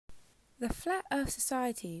The Flat Earth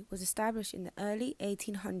Society was established in the early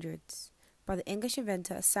 1800s by the English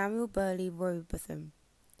inventor Samuel Burley Robotham.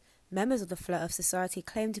 Members of the Flat Earth Society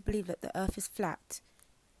claim to believe that the Earth is flat.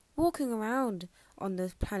 Walking around on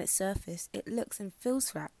the planet's surface, it looks and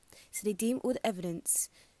feels flat, so they deem all the evidence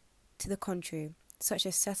to the contrary, such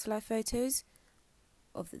as satellite photos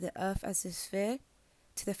of the Earth as a sphere,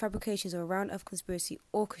 to the fabrications of a round-Earth conspiracy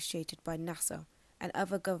orchestrated by NASA and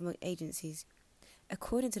other government agencies.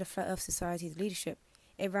 According to the Flat Earth Society's leadership,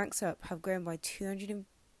 it ranks up have grown by 200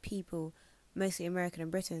 people, mostly American and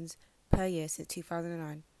Britons, per year since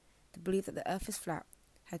 2009. The belief that the Earth is flat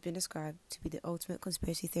has been described to be the ultimate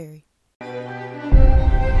conspiracy theory.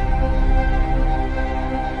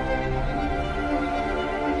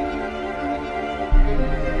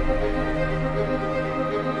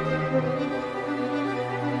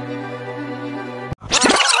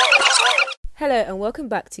 Hello and welcome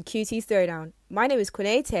back to QT's Throwdown. My name is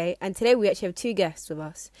Quinete and today we actually have two guests with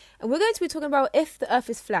us. And we're going to be talking about if the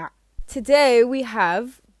Earth is flat. Today we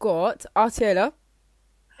have got Artiola.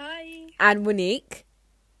 Hi. And Monique.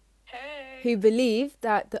 Hey. Who believe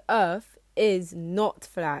that the Earth is not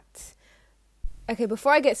flat. Okay,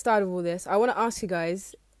 before I get started with all this, I want to ask you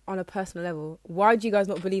guys on a personal level, why do you guys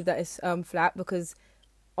not believe that it's flat? Because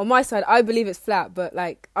on my side, I believe it's flat, but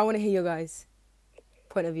I want to hear your guys'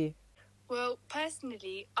 point of view. Well,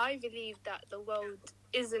 personally, I believe that the world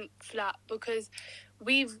isn't flat because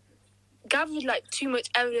we've gathered too much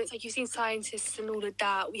evidence. You've seen scientists and all of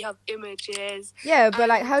that. We have images. Yeah, but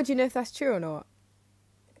how do you know if that's true or not?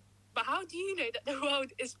 But how do you know that the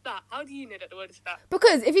world is flat? How do you know that the world is flat?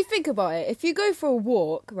 Because if you think about it, if you go for a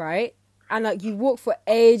walk, right, and you walk for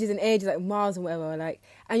ages and ages, miles and whatever,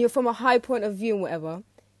 and you're from a high point of view and whatever,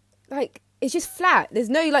 it's just flat. There's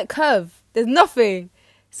no curve. There's nothing.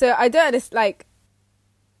 So I don't understand.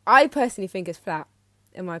 I personally think it's flat,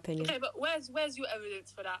 in my opinion. Okay, but where's your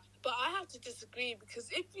evidence for that? But I have to disagree because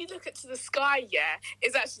if you look to the sky,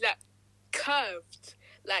 it's actually curved.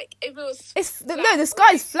 If it was flat, the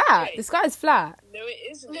sky is flat. The sky is flat. No,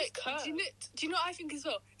 it isn't. It's curved. Do you know what I think as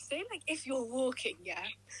well? Say if you're walking,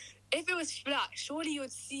 if it was flat, surely you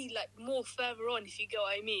would see more further on. If you get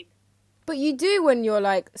what I mean. But you do when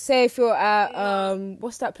you're say if you're at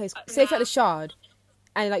what's that place? Say if you're at the Shard.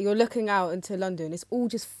 And you're looking out into London, it's all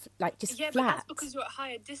just flat. Yeah, but that's because you're at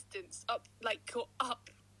higher distance, you're up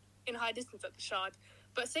in higher distance at the Shard.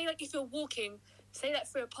 But say if you're walking, say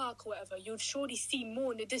through a park or whatever, you'd surely see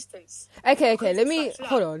more in the distance. Okay, let me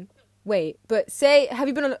hold on. Wait, but say have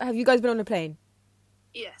you guys been on a plane?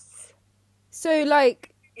 Yes. So yes.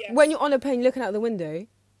 When you're on a plane looking out the window,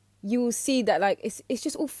 you will see that it's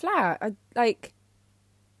just all flat.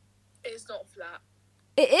 It's not flat.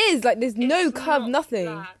 It is there's no curve, nothing.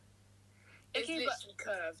 Flat. It's literally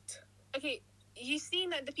curved. Okay, you've seen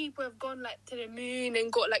that the people have gone to the moon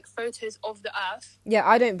and got photos of the Earth. Yeah,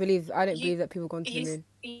 I don't believe that people have gone to the moon.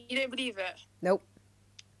 You don't believe it? Nope.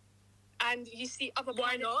 And you see other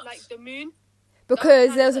planets like the moon?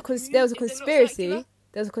 Because there was a conspiracy.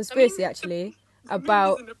 There was a conspiracy actually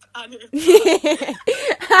about. You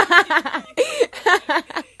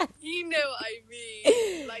know what I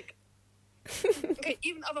mean? Okay,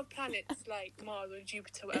 even other planets like Mars or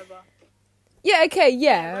Jupiter, whatever. Yeah. Okay.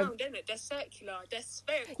 Yeah. They're round, isn't it? They're circular. They're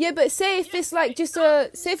spherical. Yeah, but say if it's just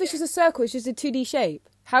a circle, it's just a 2D shape.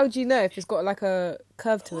 How do you know if it's got a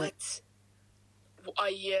curve to it? Are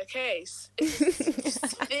you okay?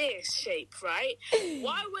 It's sphere shape, right?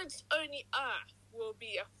 Why would only Earth will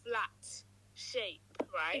be a flat shape,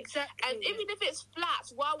 right? Exactly. And even if it's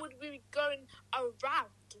flat, why would we be going around?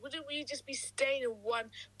 Wouldn't we just be staying in one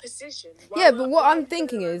position? But what I'm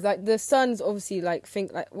thinking is the sun's obviously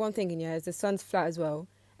what I'm thinking is the sun's flat as well,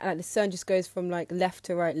 and the sun just goes from left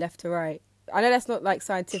to right, left to right. I know that's not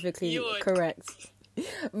scientifically correct,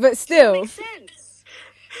 but still. It makes sense.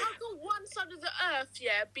 How can one side of the Earth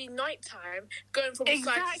be nighttime going from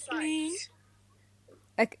side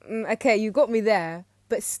to side? Okay, you got me there,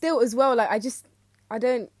 but still as well.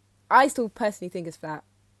 I still personally think it's flat.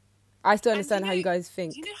 I still understand how you guys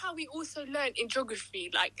think. Do you know how we also learn in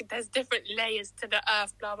geography, there's different layers to the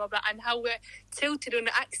Earth, blah, blah, blah, and how we're tilted on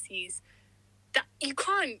the axes? That you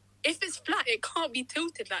can't, if it's flat, it can't be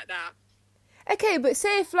tilted like that. Okay, but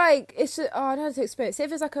say if, it's, I don't know how to explain it. Say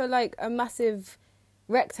if it's, a massive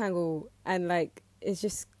rectangle and, it's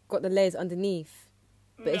just got the layers underneath,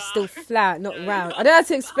 but it's still flat, not round. I don't know how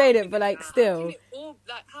to explain it, but, still.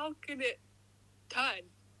 How can it turn?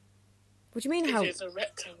 What do you mean how? It's a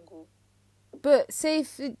rectangle. But say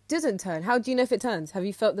if it doesn't turn, how do you know if it turns? Have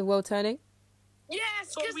you felt the world turning?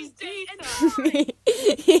 Yes, because we do.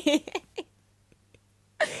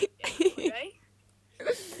 Okay.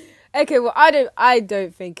 Okay, well, I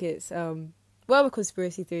don't think it's what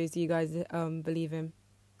conspiracy theories do you guys believe in?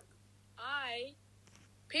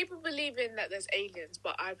 People believe in that there's aliens,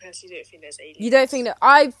 but I personally don't think there's aliens. You don't think that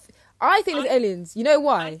I think there's aliens. You know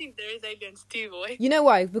why? I think there is aliens too, boy. You know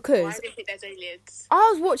why? Why Because do you think there's aliens?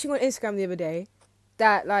 I was watching on Instagram the other day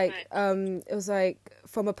that like Right. it was like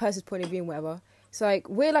from a person's point of view and whatever. So like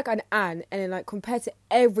we're like an ant, and then like compared to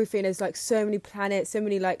everything, there's like so many planets, so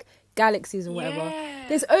many like galaxies and whatever. Yeah.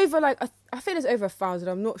 There's over like I think there's over 1,000.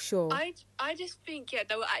 I'm not sure. I just think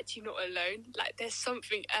they were actually not alone. Like there's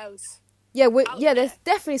something else. Yeah, out there's there.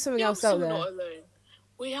 definitely something We're else also out there. not alone.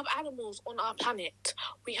 We have animals on our planet.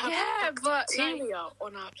 We have Yeah, but, bacteria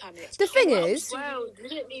on our planet. The thing Well, is, Well, we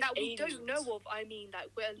don't need that we aliens. don't know of. I mean, like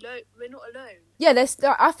we're alone. We're not alone. yeah,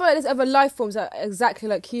 I feel like there's other life forms that are exactly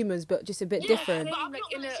like humans, but just a bit different. But I'm Like,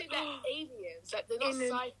 not in gonna a- say they're aliens. Like they're not in a-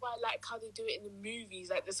 sci-fi like how they do it in the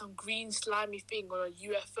movies. Like there's some green slimy thing or a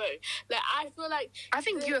UFO. Like I feel like I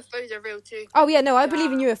think UFOs are real too. Oh yeah, no, I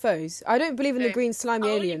believe in UFOs. I don't believe in the Okay. green slimy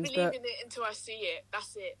I only aliens, believe but in it until I see it.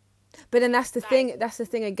 That's it. then that's the Like- thing. That's the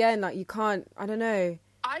thing again. Like you can't. I don't know.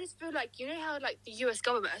 I just feel like you know how like the US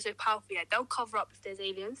government is so powerful. Yeah, they'll cover up if there's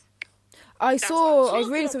aliens. I what I'm was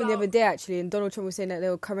reading talking something the other about. day actually, and Donald Trump was saying that they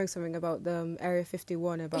were covering something about the Area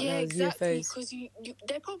 51 about Yeah, those exactly. UFOs. Because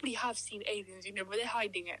they probably have seen aliens, but they're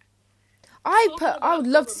hiding it. I Talking would about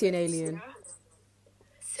love to see an governments, alien. yeah?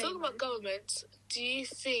 Same, Talking about government, do you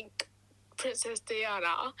think Princess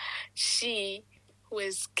Diana, she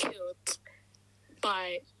was killed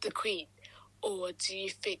by the Queen? Or do you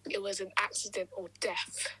think it was an accident or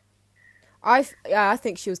death? I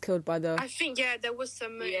think she was killed by the I think there was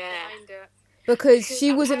some motive Yeah. behind it. because because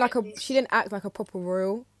she wasn't like apparently- she didn't act like a proper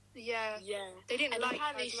royal. Yeah, Yeah. they didn't And like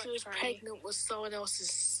apparently her as she much, was apparently. pregnant with someone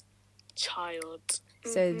else's child.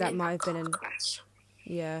 So that in might have been car an crash.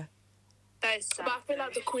 yeah. That is sad. But I feel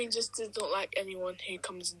like the Queen just does not like anyone who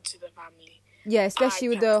comes into the family. Yeah, especially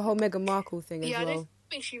with the can't- whole Meghan Markle thing as Yeah, I well. don't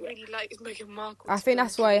think she really likes Meghan Markle. I to think be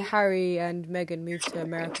that's honest why with Harry and Meghan moved to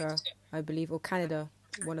America, I believe, or Canada,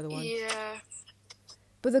 one of the you. ones. Yeah.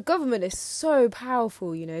 But the government is so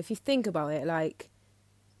powerful, you know, if you think about it, like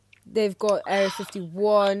they've got Area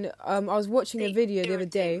 51. I was watching a video the other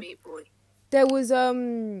day. Me, boy. There was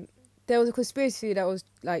a conspiracy that was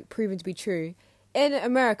like proven to be true. In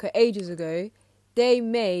America ages ago, they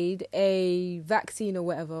made a vaccine or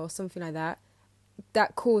whatever or something like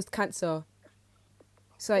that caused cancer.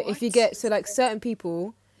 So like, if you get like certain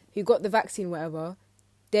people who got the vaccine whatever,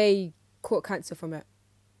 they caught cancer from it.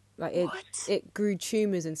 Like What? it grew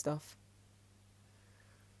tumors and stuff.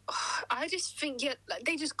 I just think like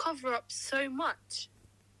they just cover up so much,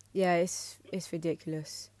 Yeah, it's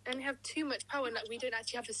ridiculous. and they have too much power, and like we don't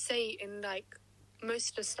actually have a say in like most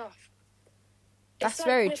of the stuff. That's It's like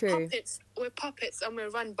very we're true. We're puppets, and we're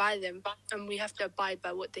run by them, and we have to abide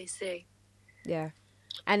by what they say. Yeah.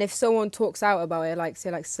 And if someone talks out about it, like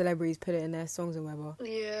say like celebrities put it in their songs and whatever,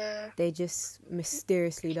 Yeah. they just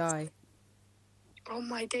mysteriously die. Oh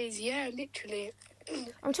my days, yeah, literally.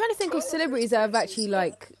 I'm trying to think of celebrities that have actually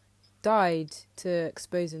like died to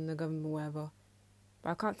exposing the government or whatever.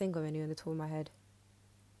 But I can't think of any on the top of my head.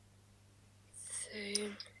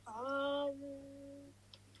 Same.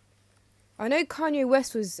 I know Kanye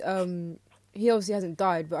West was he obviously hasn't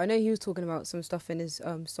died, but I know he was talking about some stuff in his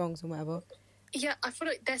songs and whatever. Yeah, I feel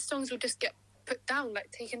like their songs will just get put down,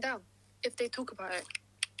 like taken down, if they talk about it.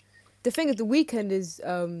 The thing is, The Weeknd is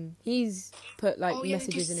he's put like oh yeah,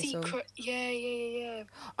 messages in just his song. secret. Yeah.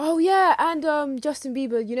 Oh yeah, and Justin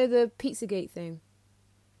Bieber, you know the Pizzagate thing.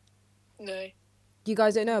 No. You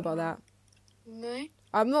guys don't know about that? No.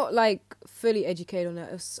 I'm not like fully educated on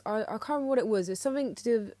it. I can't remember what it was. It's something to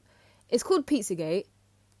do with, it's called Pizzagate,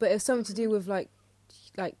 but it's something to do with like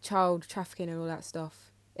child trafficking and all that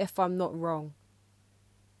stuff. If I'm not wrong.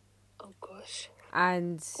 Oh gosh.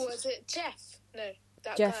 And Was it Jeff? No,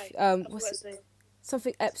 that Jeff, guy. what's his name?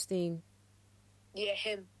 something Epstein. Yeah,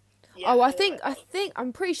 him. Yeah, Oh, know I think that.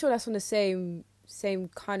 I'm pretty sure that's on the same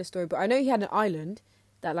kind of story. But I know he had an island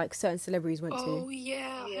that like certain celebrities went Oh to.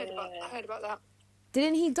 yeah, I heard about that.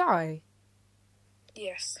 Didn't he die?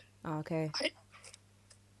 Yes. Oh, okay.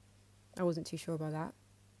 I wasn't too sure about that.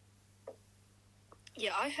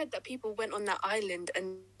 Yeah, I heard that people went on that island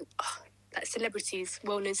and like celebrities,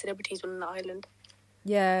 well-known celebrities went on the island.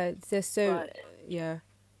 Yeah, they're so Right. yeah.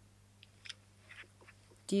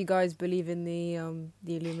 Do you guys believe in the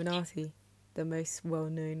Illuminati, the most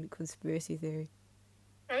well-known conspiracy theory?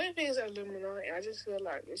 I don't think it's Illuminati. I just feel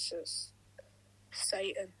like it's just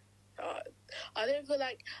Satan. I don't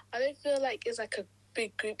feel like it's like a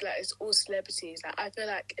big group, like it's all celebrities. Like I feel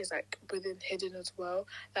like it's like within hidden as well,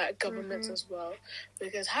 like governments as well.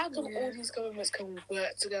 Because how come all these governments can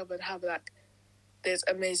work together and have like this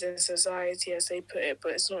amazing society, as they put it,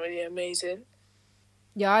 but it's not really amazing.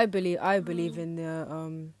 Yeah, I believe in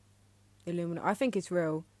the Illuminati. I think it's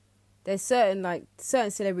real. There's certain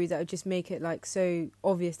celebrities that would just make it like so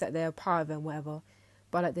obvious that they're a part of it and whatever.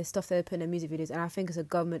 But like there's stuff they put in their music videos, and I think it's a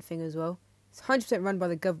government thing as well. It's 100% run by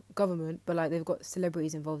the government, but like they've got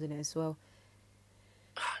celebrities involved in it as well.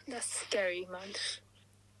 That's scary, man.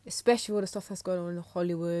 Especially all the stuff that's going on in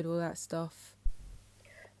Hollywood, all that stuff.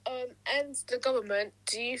 And the government,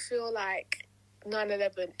 do you feel like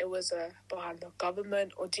 9/11 it was behind the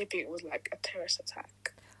government, or do you think it was like a terrorist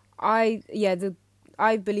attack? I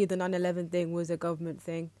believe the 9/11 thing was a government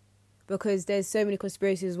thing, because there's so many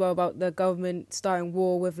conspiracies as well about the government starting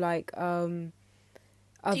war with like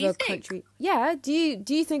other country. Yeah, do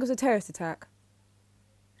you think it was a terrorist attack?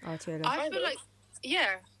 I feel like,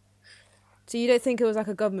 yeah. So you don't think it was like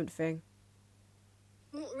a government thing?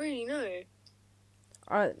 Not really, no.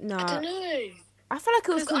 No. I don't know. I feel like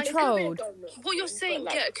it was controlled. What you're saying,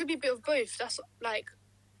 yeah, it could be a bit of both. That's like.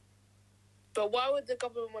 But why would the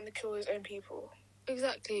government want to kill his own people?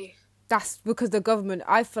 Exactly. That's because the government.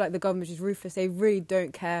 I feel like the government is ruthless. They really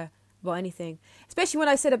don't care about anything. Especially when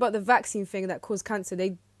I said about the vaccine thing that caused cancer.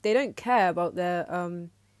 They don't care about the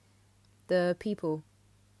people.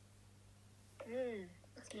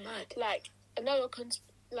 That's mad. Like another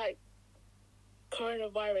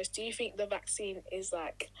coronavirus. Do you think the vaccine is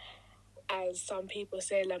like, as some people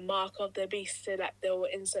say, the mark of the beast? So like they will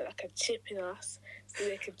insert like a chip in us so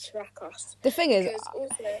they can track us. The thing is, because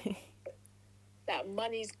also that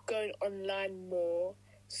money's going online more.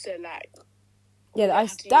 So like, yeah,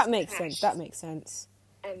 that makes sense. That makes sense.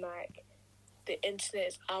 And like, the internet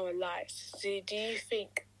is our life. So do you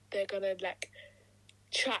think they're gonna like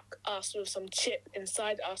track us with some chip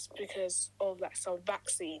inside us because of like some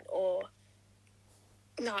vaccine? Or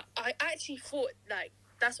no, I actually thought like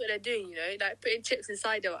that's what they're doing, you know, like putting chips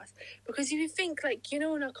inside of us. Because if you think like, you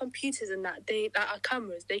know, on our computers and that, our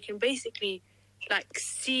cameras, they can basically like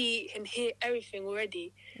see and hear everything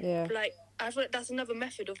already. Yeah. Like I feel like that's another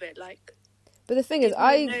method of it. Like, but the thing is,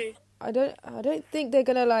 I don't think they're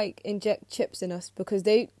gonna like inject chips in us, because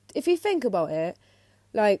if you think about it,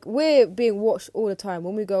 like we're being watched all the time.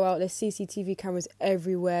 When we go out, there's CCTV cameras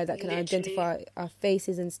everywhere that can identify our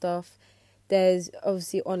faces and stuff. There's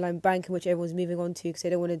obviously online banking, which everyone's moving on to because they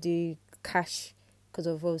don't want to do cash because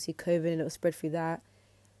of obviously COVID and it'll spread through that.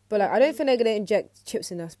 But like, I don't think they're going to inject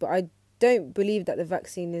chips in us, but I don't believe that the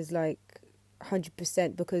vaccine is like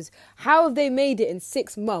 100%, because how have they made it in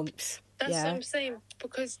 6 months? That's what I'm saying,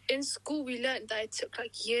 because in school we learnt that it took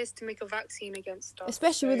like years to make a vaccine against stuff.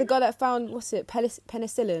 Especially with the guy that found,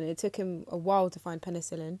 penicillin. It took him a while to find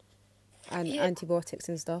penicillin and antibiotics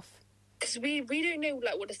and stuff. Because we don't know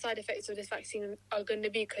like what the side effects of this vaccine are going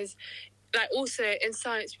to be, because like also in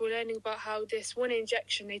science we're learning about how this one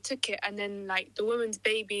injection they took it and then like the woman's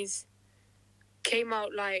babies came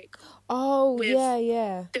out like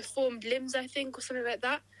with deformed limbs, I think, or something like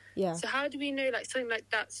that. Yeah. So how do we know like something like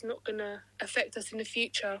that's not going to affect us in the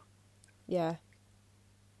future? Yeah.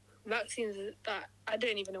 Vaccines that I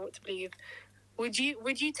don't even know what to believe. Would you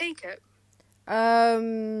take it?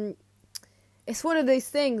 It's one of those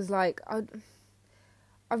things, like, I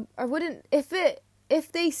wouldn't, if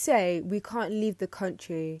they say we can't leave the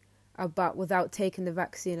country without taking the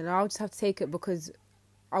vaccine, and I'll just have to take it because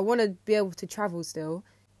I want to be able to travel still.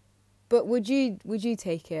 But would you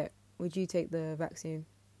take it? Would you take the vaccine?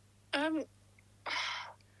 I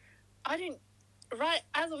don't, right,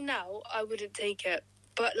 as of now, I wouldn't take it.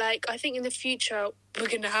 But, like, I think in the future, we're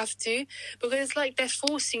going to have to. Because it's like they're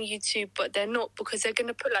forcing you to, but they're not. Because they're going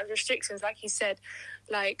to put, like, restrictions, like you said.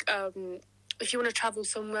 Like, if you want to travel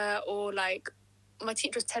somewhere, or, like, my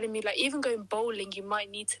teacher was telling me, like, even going bowling, you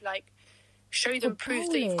might need to, like, show them proof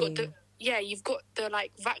that you've got the,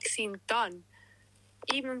 like, vaccine done.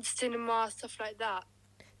 Even cinema, stuff like that.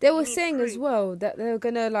 They were saying as well that they were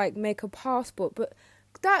going to, like, make a passport, but...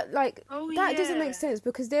 That doesn't make sense,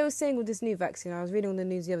 because they were saying with this new vaccine, I was reading on the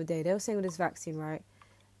news the other day, they were saying with this vaccine, right,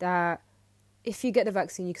 that if you get the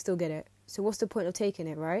vaccine, you can still get it. So what's the point of taking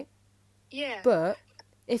it, right? Yeah. But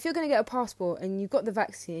if you're going to get a passport and you've got the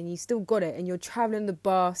vaccine and you still got it and you're travelling the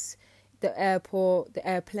bus, the airport, the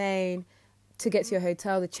airplane, to get to your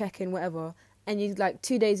hotel, the check-in, whatever, and you like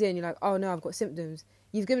 2 days in, you're like, oh no, I've got symptoms.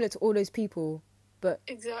 You've given it to all those people, but...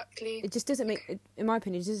 Exactly. It just doesn't make, in my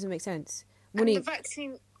opinion, it just doesn't make sense. And the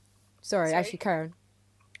vaccine... Sorry, actually, Karen.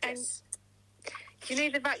 And you know,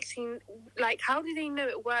 the vaccine, like, how do they know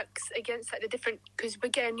it works against, like, the different... Because we're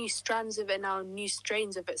getting new strands of it now, new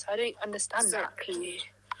strains of it, so I don't understand Exactly.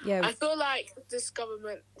 Yeah. I feel like this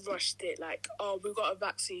government rushed it. Like, oh, we got a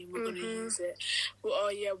vaccine, we're going to use it. Well, oh,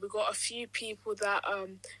 yeah, we got a few people that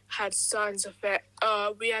had signs of it.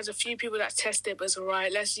 We had a few people that tested, but it's all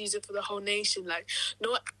right. Let's use it for the whole nation. Like,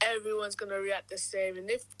 not everyone's going to react the same. And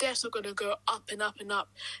if deaths are going to go up and up and up,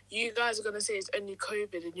 you guys are going to say it's only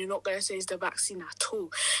COVID, and you're not going to say it's the vaccine at all.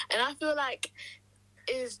 And I feel like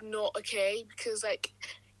it's not okay, because, like,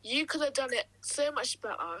 you could have done it so much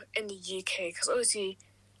better in the UK, because obviously...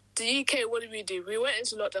 The UK, what did we do? We went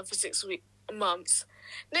into lockdown for 6 months.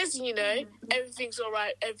 Next thing you know, everything's all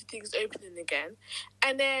right, everything's opening again.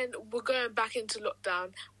 And then we're going back into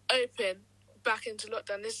lockdown, back into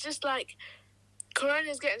lockdown. It's just like,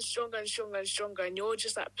 Corona's getting stronger and stronger and stronger, and you're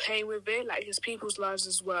just, like, playing with it, like, it's people's lives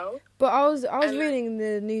as well. But I was reading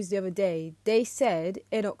the news the other day. They said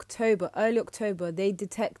in October, early October, they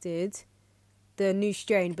detected the new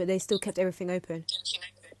strain, but they still kept everything open.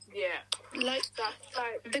 Yeah. Like that,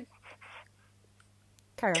 like the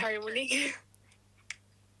Carry on.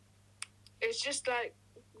 It's just like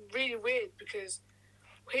really weird, because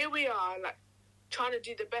here we are, like, trying to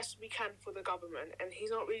do the best we can for the government, and he's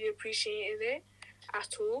not really appreciating it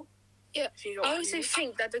at all. Yeah, I also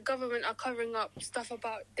think that the government are covering up stuff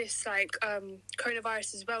about this, like,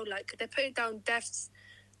 coronavirus as well. Like, they're putting down deaths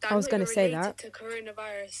that I was going to say that to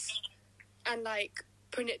coronavirus, and, like,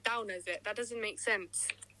 putting it down as it. That doesn't make sense.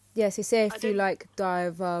 Yeah, so say if you, like, die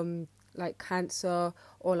of, like, cancer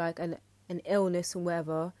or, like, an illness or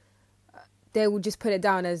whatever, they will just put it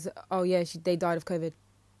down as, oh, yeah, they died of COVID,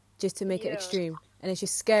 just to make it extreme. And it's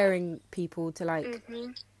just scaring people to, like...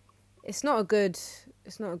 It's not a good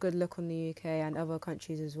look on the UK and other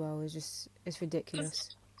countries as well. It's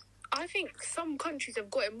ridiculous. I think some countries have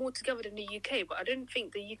got it more together than the UK, but I don't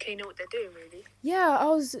think the UK know what they're doing, really. Yeah,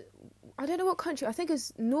 I don't know what country. I think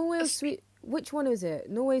it's Norway or Sweden. Which one is it?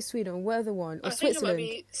 Norway, Sweden, or where the one? Or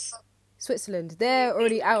Switzerland? Switzerland. They're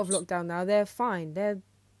already out of lockdown now. They're fine. I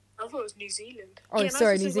thought it was New Zealand. Oh,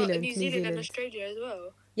 sorry, New Zealand. New Zealand and Australia as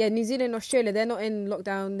well. Yeah, New Zealand and Australia, they're not in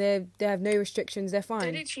lockdown. They have no restrictions. They're fine.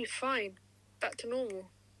 They're literally fine. Back to normal.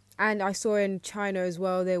 And I saw in China as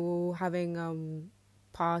well, they were having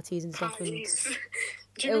parties and stuff. Parties.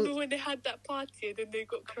 Do you remember when they had that party and then they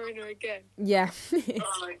got corona again? Yeah. Yeah.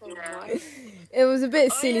 It was a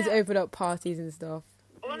bit silly to open up parties and stuff.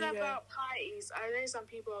 All about parties. I know some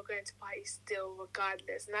people are going to parties still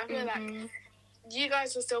regardless. And I feel like you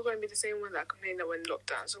guys are still going to be the same ones that complain that we're in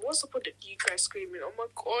lockdown. So what's the point of you guys screaming, oh my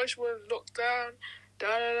gosh, we're in lockdown, da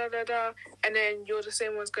da da da da, and then you're the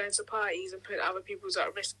same ones going to parties and putting other people's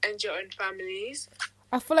at risk and your own families.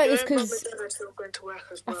 I feel like it's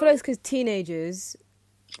because teenagers,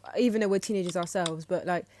 even though we're teenagers ourselves, but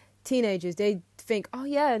like teenagers, they think, oh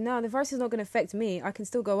yeah, no, the virus is not going to affect me. I can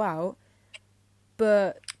still go out,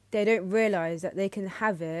 but they don't realise that they can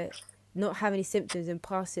have it, not have any symptoms, and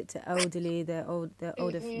pass it to elderly, their older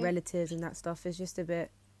relatives and that stuff. Is just a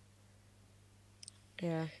bit,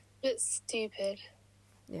 It's stupid.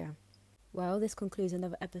 Yeah. Well, this concludes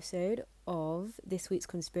another episode of this week's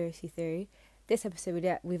Conspiracy Theory. This episode,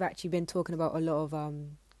 we've actually been talking about a lot of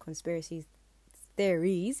conspiracy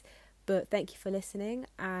theories, but thank you for listening,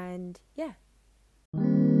 and yeah,